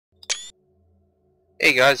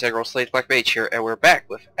Hey guys, AgrealSlade BlackMage here, and we're back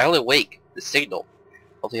with Alan Wake, the signal.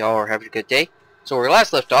 Hopefully y'all are having a good day. So where we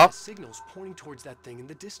last left The off... signal's pointing towards that thing in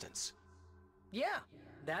the distance. Yeah,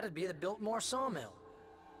 that'd be the Biltmore sawmill.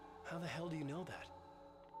 How the hell do you know that?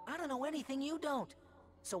 I don't know anything you don't.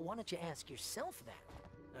 So why don't you ask yourself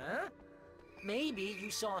that? Huh? Maybe you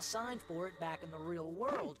saw a sign for it back in the real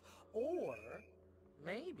world. Or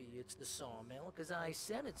maybe it's the sawmill because I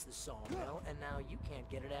said it's the sawmill and now you can't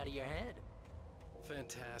get it out of your head.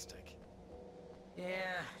 Fantastic.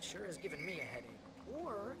 Yeah, sure has given me a headache.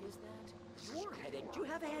 Or is that your headache? Do you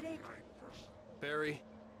have a headache? Barry?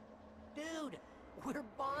 Dude, we're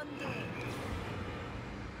bonding.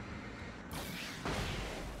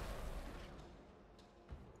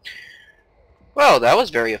 Well, that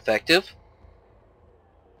was very effective.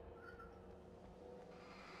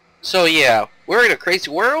 So yeah, we're in a crazy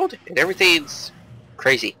world, and everything's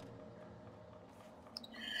crazy.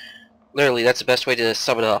 Literally, that's the best way to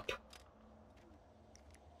sum it up.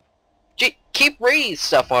 Gee, keep reading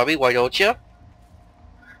stuff on me, why don't you?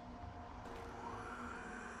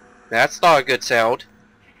 That's not a good sound.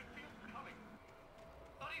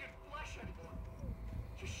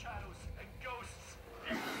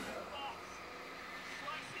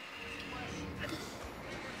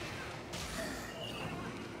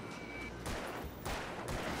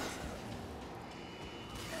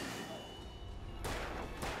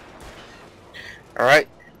 Alright,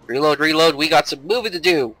 reload, we got some moving to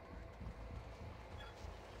do.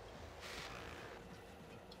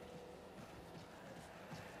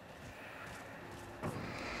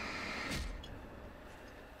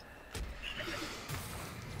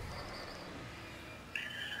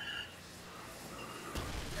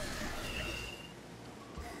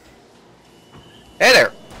 Hey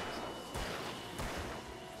there!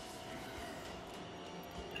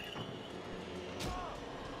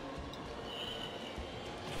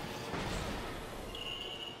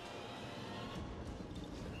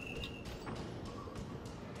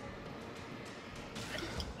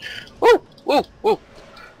 Woo! Woo! Woo!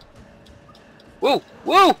 Woo!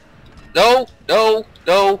 Woo! No! No!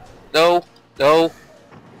 No! No! No!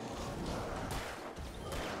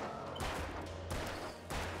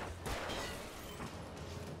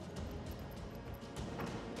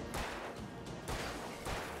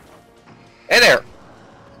 Hey there!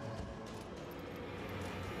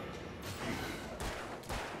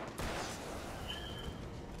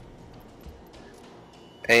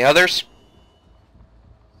 Any others?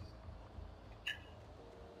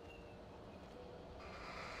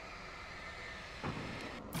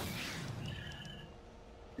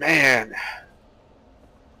 Man.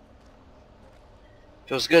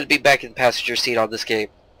 Feels good to be back in the passenger seat on this game.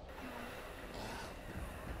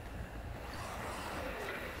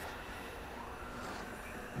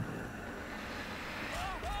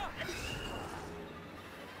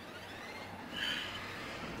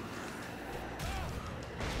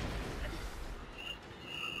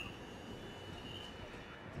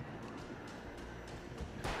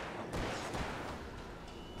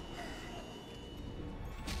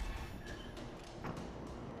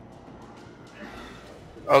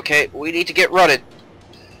 Okay, we need to get running.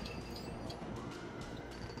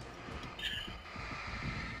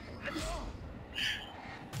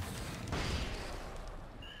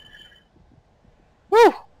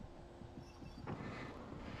 Woo!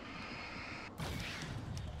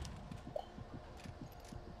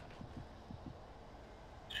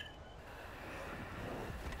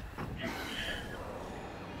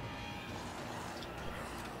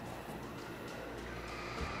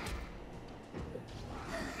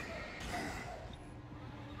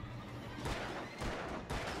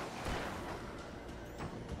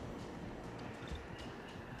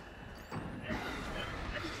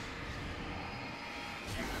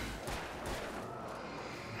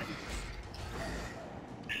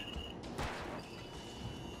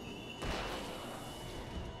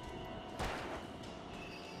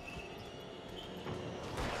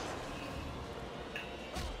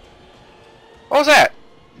 What was that?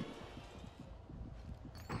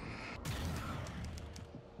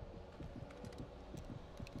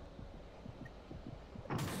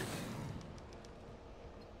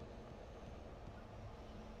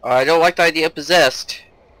 I don't like the idea of possessed.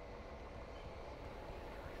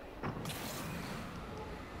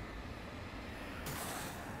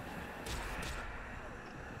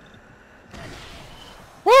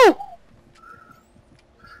 Woo!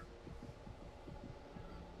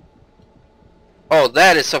 Oh,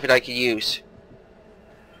 that is something I can use.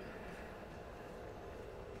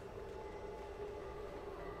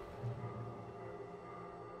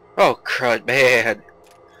 Oh, crud, man.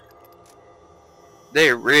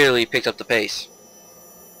 They really picked up the pace.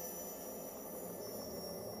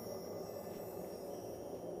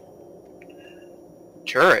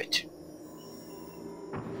 Turret.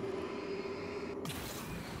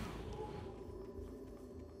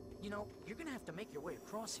 You know, you're gonna have to make your way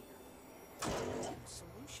across here. The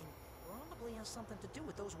solution probably has something to do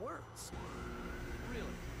with those words. Really?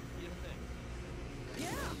 You think?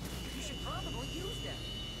 Yeah, you should probably use them.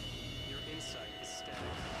 Your insight is static.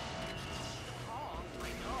 Oh, I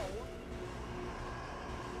know.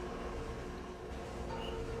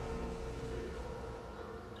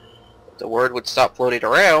 The word would stop floating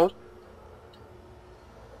around.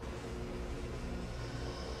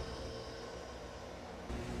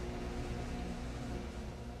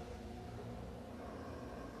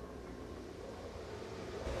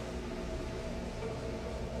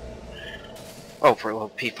 Oh, for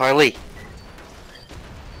love of Pete, finally.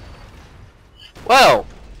 Well,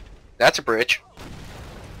 that's a bridge.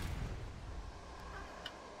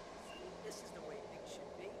 This is the way things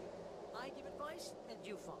should be. I give advice and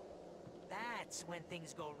you follow. That's when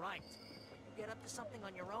things go right. When you get up to something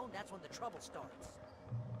on your own, that's when the trouble starts.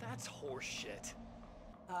 That's horseshit.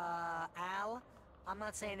 Al, I'm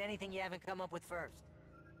not saying anything you haven't come up with first.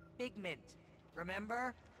 Figment,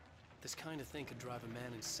 remember? This kind of thing could drive a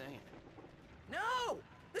man insane. No!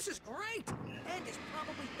 This is great! And it's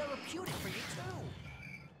probably therapeutic for you,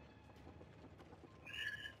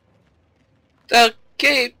 too.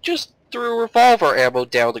 Okay, just threw revolver ammo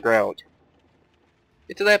down the ground.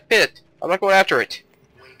 Into that pit. I'm not going after it.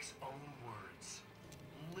 Wake's own words,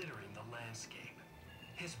 littering the landscape.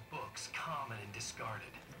 His books common and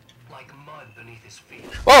discarded, like mud beneath his feet.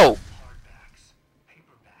 Whoa! Hardbacks,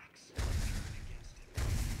 paperbacks, turned against him.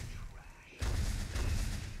 Trash.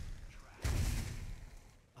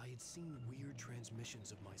 I had seen weird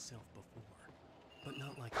transmissions of myself before, but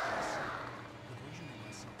not like this. The version of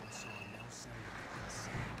myself I saw now sounded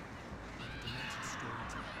insane. Like a demented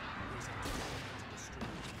storyteller who is out to destroy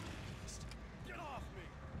the novelist. Get off me!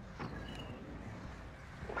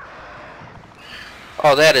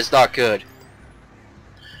 Oh, that is not good.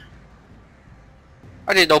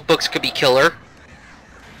 I didn't know books could be killer.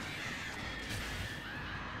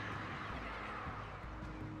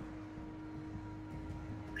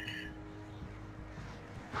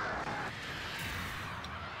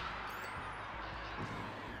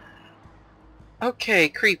 Okay,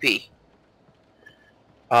 creepy.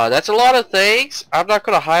 That's a lot of things. I'm not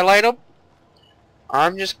going to highlight them.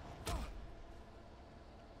 I'm just...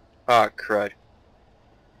 Ah, crud.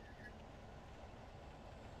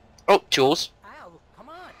 Oh, tools. Al, come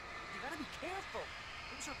on. You gotta be careful.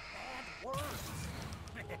 Those are bad words.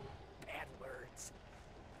 Bad words.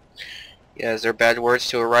 Yeah, is there bad words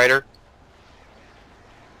to a writer?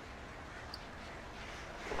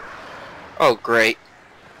 Oh, great.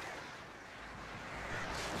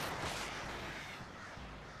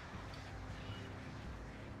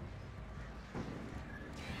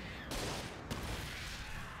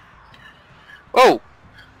 Oh!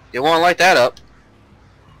 You want to light that up.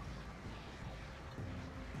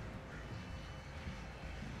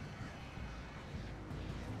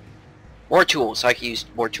 More tools. I can use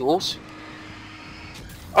more tools.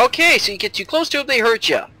 Okay, so you get too close to them, they hurt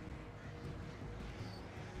you.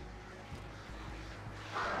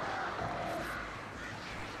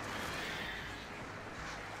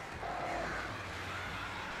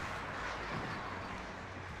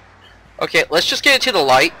 Okay, let's just get into the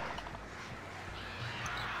light.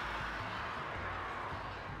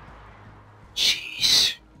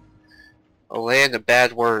 Jeez. A land of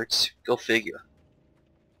bad words. Go figure.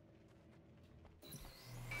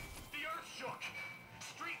 The earth shook.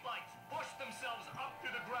 Streetlights pushed themselves up to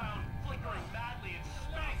the ground, flickering madly in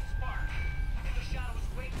spitting spark. In the shadows,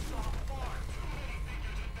 Wake saw far too many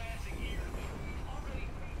figures advancing eagerly. Already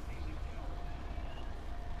facing the kill.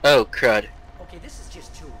 Oh, crud. Okay, this is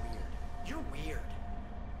just too weird. You're weird.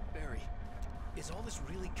 Barry, is all this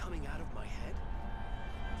really coming out of my head?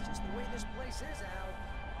 It's just the way this place is, Al.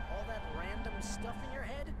 All that random stuff in your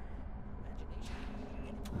head. Imagination.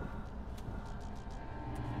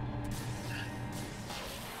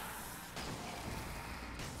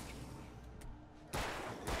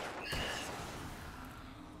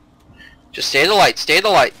 Just stay in the light. Stay in the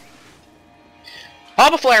light.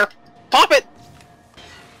 Pop a flare. Pop it.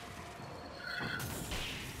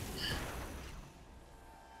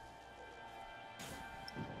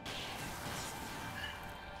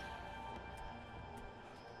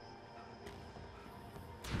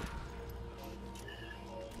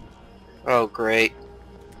 Oh, great.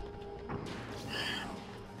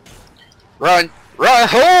 Run! Run!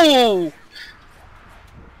 Oh!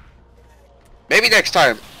 Maybe Maybe next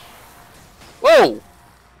time. Whoa!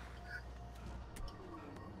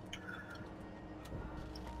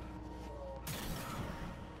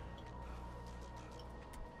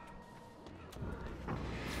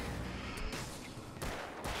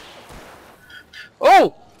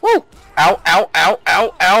 Oh! Whoa! Ow, ow, ow,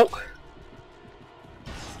 ow, ow!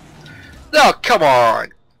 No, come on!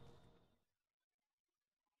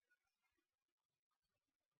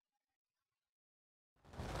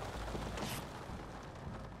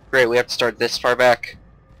 Great, we have to start this far back.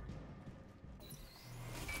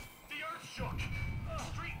 The earth shook.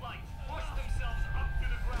 Streetlights pushed themselves up to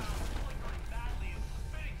the ground, flickering badly and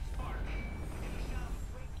spitting spark. In the shadows,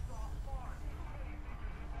 great saw far too many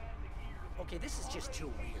figures advancing eagerly. Okay, this is just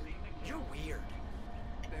too weird. You're weird.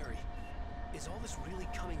 Barry, is all this really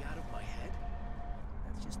coming out of my head?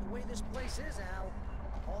 That's just the way this place is, Al.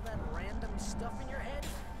 All that random stuff in your head.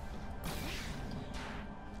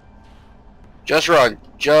 Just run.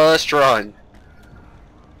 Just run.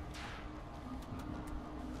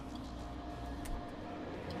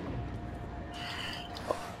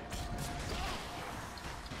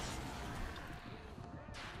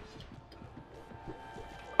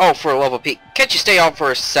 Oh, for a love of Pete. Can't you stay on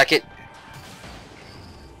for a second?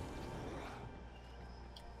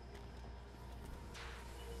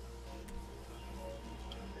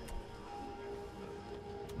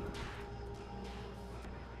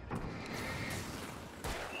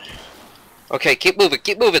 Okay, keep moving,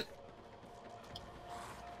 keep moving.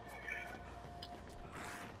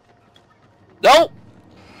 No!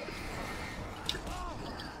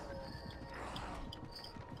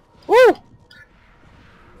 Woo!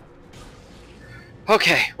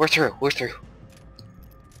 Okay, we're through, we're through.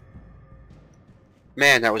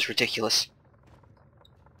 Man, that was ridiculous.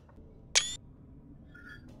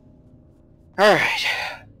 Alright.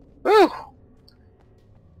 Woo!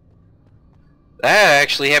 That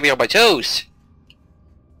actually had me on my toes.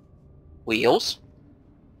 Wheels?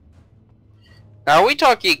 Now, are we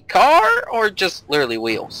talking car or just literally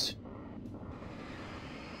wheels?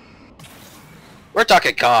 We're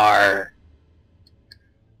talking car.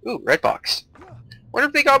 Ooh, red box. Wonder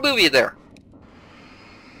if they got a movie in there.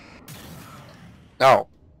 No,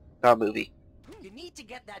 not a movie. You need to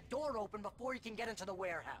get that door open before you can get into the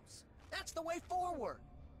warehouse. That's the way forward.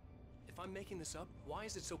 If I'm making this up, why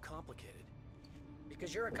is it so complicated?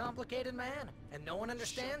 Because you're a complicated man, and no one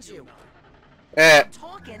understands you. Eh. I'm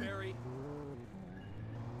talking. Barry.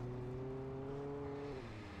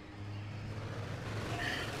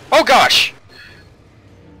 Oh gosh!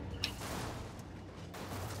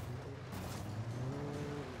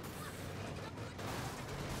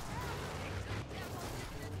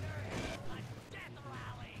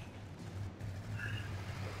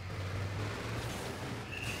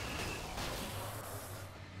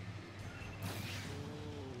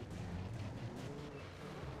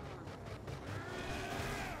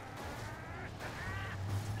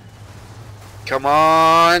 Come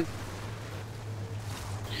on!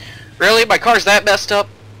 Really? My car's that messed up?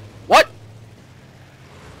 What?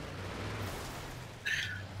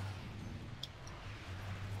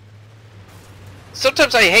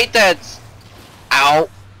 Sometimes I hate that. Ow.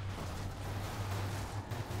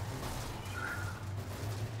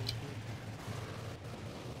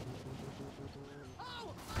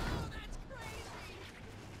 Oh, that's crazy.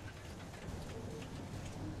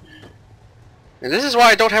 And this is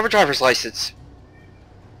why I don't have a driver's license.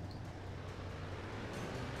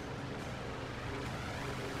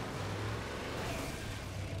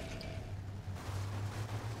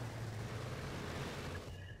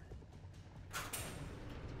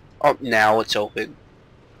 Oh, now it's open.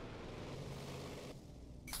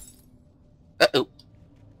 Uh-oh.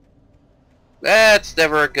 That's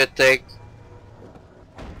never a good thing.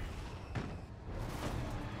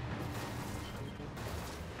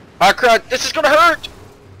 Ah, crud! This is gonna hurt!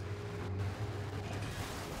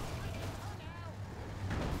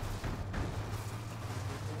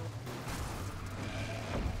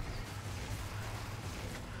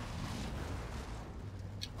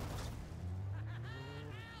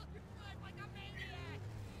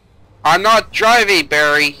 I'm not driving,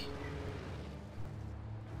 Barry.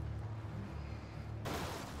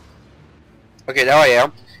 Okay, now I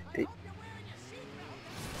am.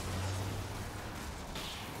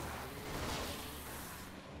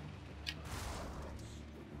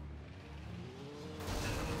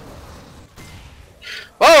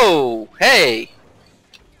 Whoa! Hey!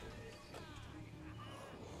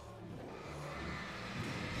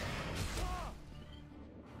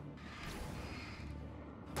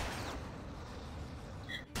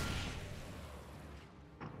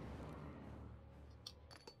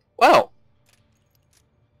 Well,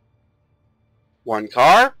 One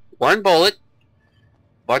car, one bullet,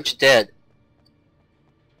 bunch dead.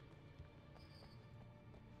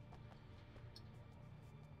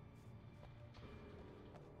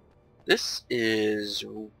 This is...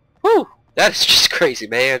 Whew! That is just crazy,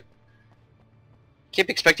 man. Keep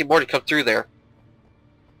expecting more to come through there.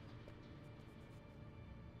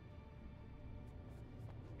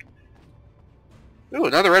 Ooh,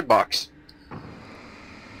 another red box.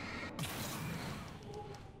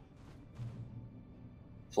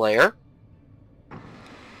 Flare.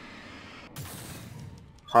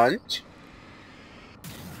 Hunt.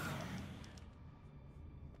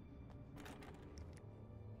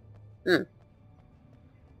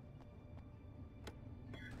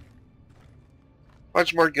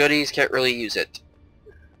 Bunch more goodies, can't really use it.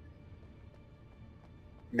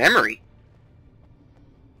 Memory.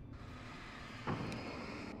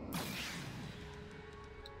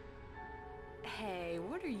 Hey,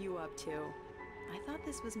 what are you up to? I thought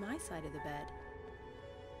this was my side of the bed.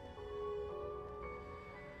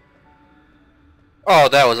 Oh,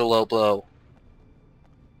 that was a low blow.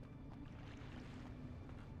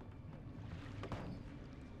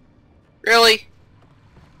 Really?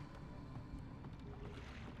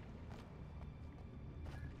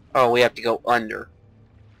 Oh, we have to go under.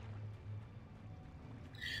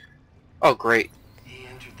 Oh, great. He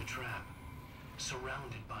entered the trap,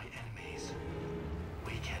 surrounded by enemies.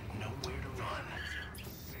 We had nowhere to run.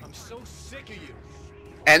 I'm so sick of you.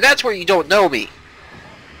 And that's where you don't know me.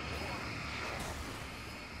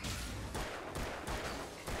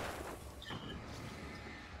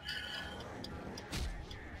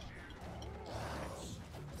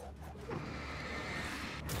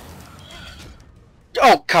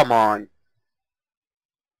 Oh, come on.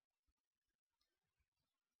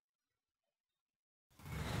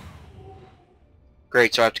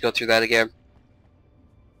 Great, so I have to go through that again.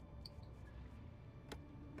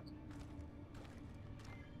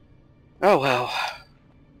 Oh well.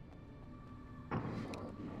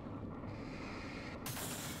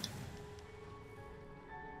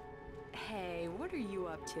 Hey, what are you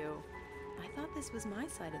up to? I thought this was my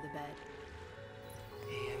side of the bed.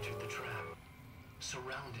 He entered the trap,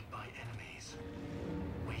 surrounded by enemies.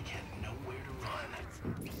 We had nowhere to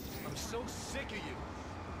run. I'm so sick of you.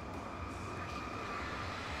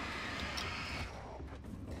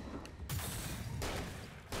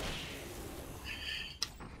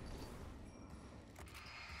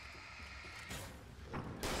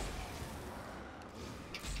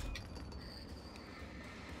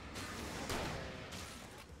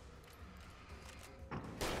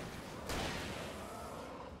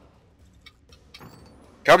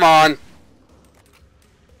 Come on.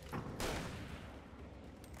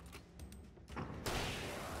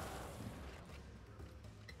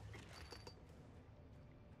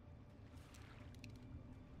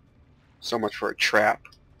 So much for a trap.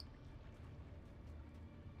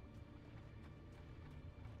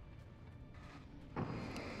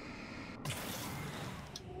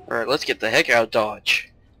 Alright, let's get the heck out of Dodge.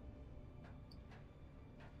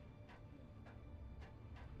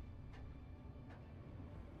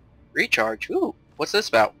 Recharge. Ooh, what's this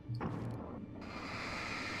about?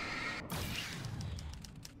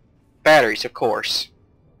 Batteries, of course.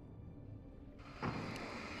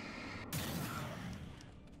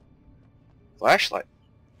 Flashlight.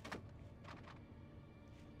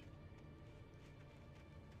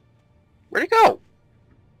 Where'd it go?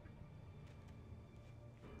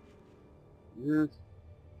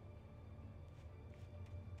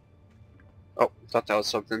 Oh, thought that was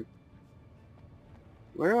something.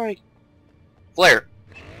 Where do I... Flare.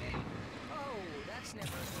 Oh, that's never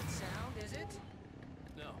a good sound, is it?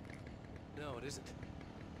 No. No, it isn't.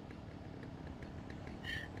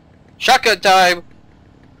 Shotgun time!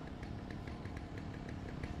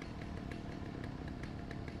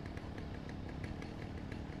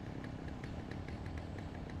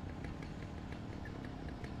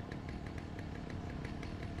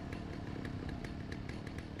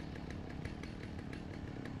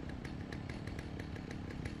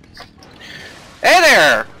 Hey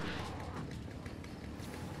there!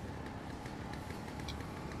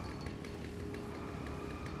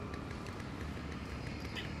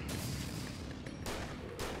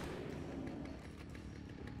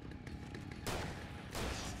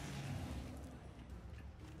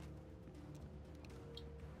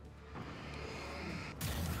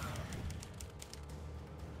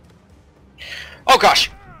 Oh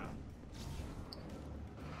gosh!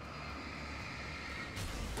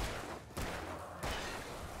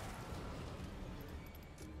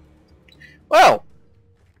 Well,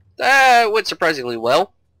 that went surprisingly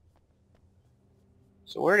well.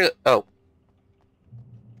 So where did... Oh.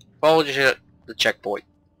 Follow the checkpoint.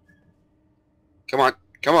 Come on.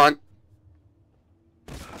 Come on.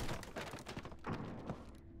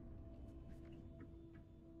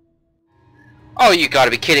 Oh, you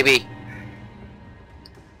gotta be kidding me.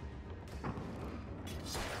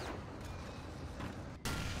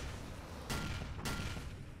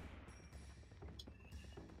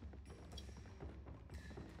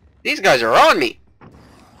 These guys are on me.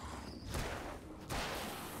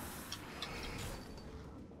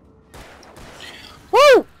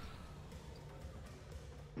 Woo!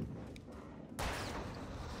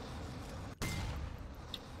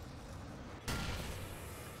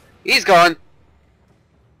 He's gone.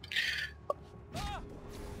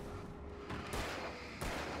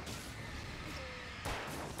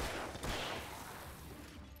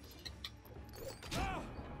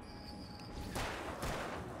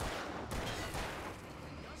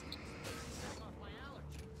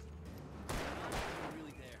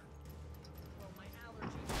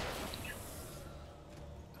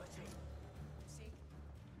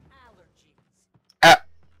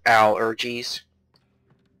 Allergies.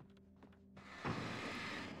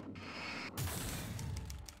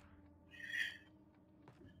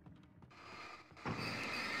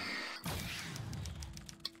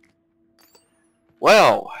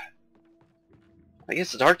 Well, I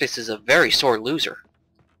guess the darkness is a very sore loser.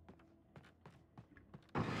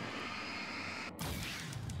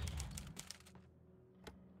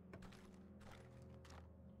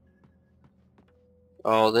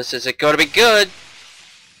 Oh, this isn't going to be good.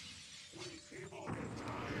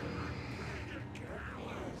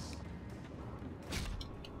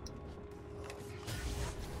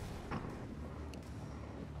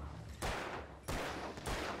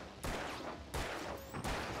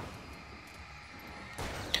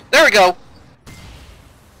 There we go.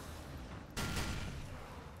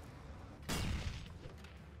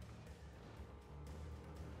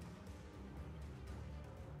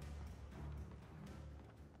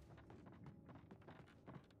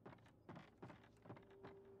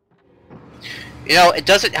 You know, it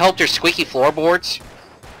doesn't help their squeaky floorboards.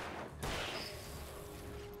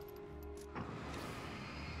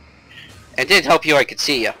 It did help you I could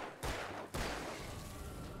see you.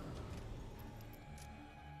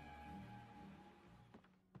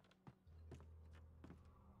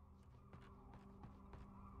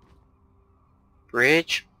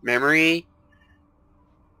 Bridge, memory.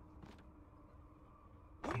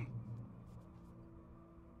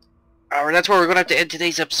 Alright, that's where we're going to have to end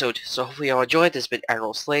today's episode. So hopefully y'all enjoyed. This has been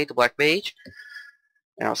AgrealSlade, the BlackMage.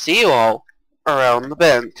 And I'll see you all around the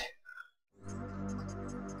bend.